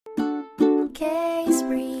case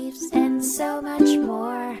briefs, and so much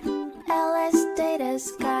more.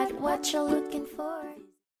 LSData's got what you're looking for.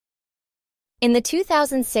 In the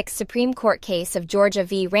 2006 Supreme Court case of Georgia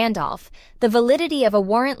v. Randolph, the validity of a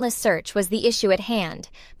warrantless search was the issue at hand,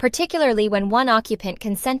 particularly when one occupant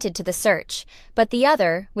consented to the search, but the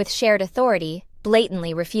other, with shared authority,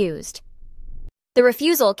 blatantly refused. The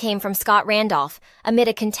refusal came from Scott Randolph amid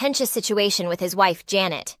a contentious situation with his wife,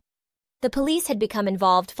 Janet. The police had become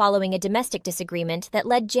involved following a domestic disagreement that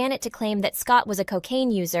led Janet to claim that Scott was a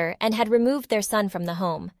cocaine user and had removed their son from the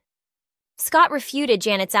home. Scott refuted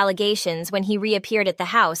Janet's allegations when he reappeared at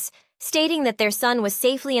the house, stating that their son was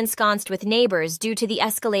safely ensconced with neighbors due to the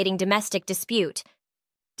escalating domestic dispute.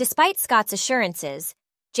 Despite Scott's assurances,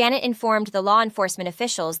 Janet informed the law enforcement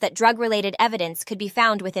officials that drug-related evidence could be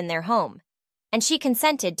found within their home, and she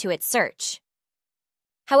consented to its search.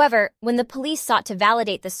 However, when the police sought to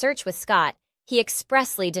validate the search with Scott, he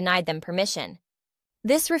expressly denied them permission.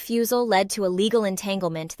 This refusal led to a legal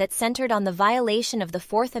entanglement that centered on the violation of the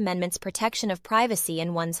Fourth Amendment's protection of privacy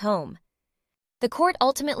in one's home. The court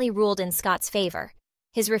ultimately ruled in Scott's favor.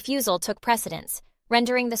 His refusal took precedence,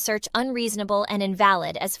 rendering the search unreasonable and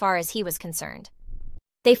invalid as far as he was concerned.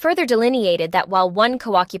 They further delineated that while one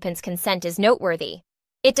co-occupant's consent is noteworthy,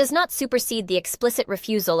 it does not supersede the explicit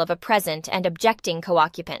refusal of a present and objecting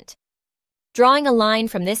co-occupant. Drawing a line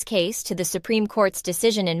from this case to the Supreme Court's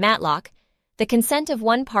decision in Matlock, the consent of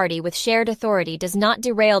one party with shared authority does not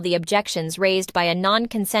derail the objections raised by a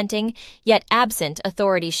non-consenting, yet absent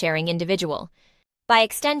authority-sharing individual. By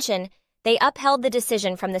extension, they upheld the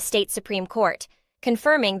decision from the state Supreme Court,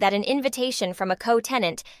 confirming that an invitation from a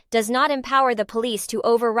co-tenant does not empower the police to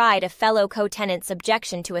override a fellow co-tenant's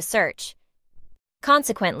objection to a search.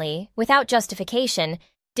 Consequently, without justification,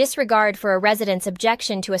 disregard for a resident's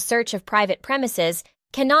objection to a search of private premises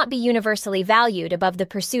cannot be universally valued above the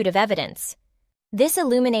pursuit of evidence. This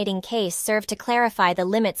illuminating case served to clarify the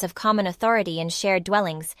limits of common authority in shared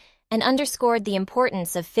dwellings and underscored the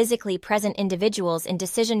importance of physically present individuals in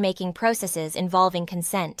decision-making processes involving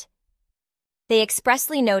consent. They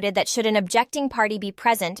expressly noted that should an objecting party be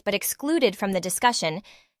present but excluded from the discussion,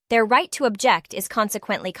 their right to object is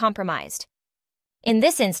consequently compromised. In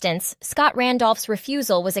this instance, Scott Randolph's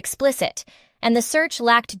refusal was explicit, and the search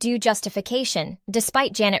lacked due justification,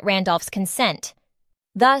 despite Janet Randolph's consent.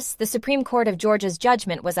 Thus, the Supreme Court of Georgia's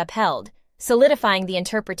judgment was upheld, solidifying the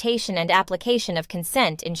interpretation and application of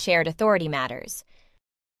consent in shared authority matters.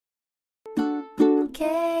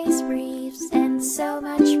 Case briefs, and so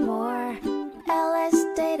much more.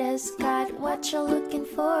 LSData's got what you're looking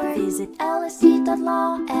for. Visit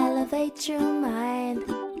lsd.law, elevate your mind.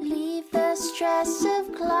 Leave the stress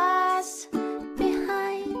of class.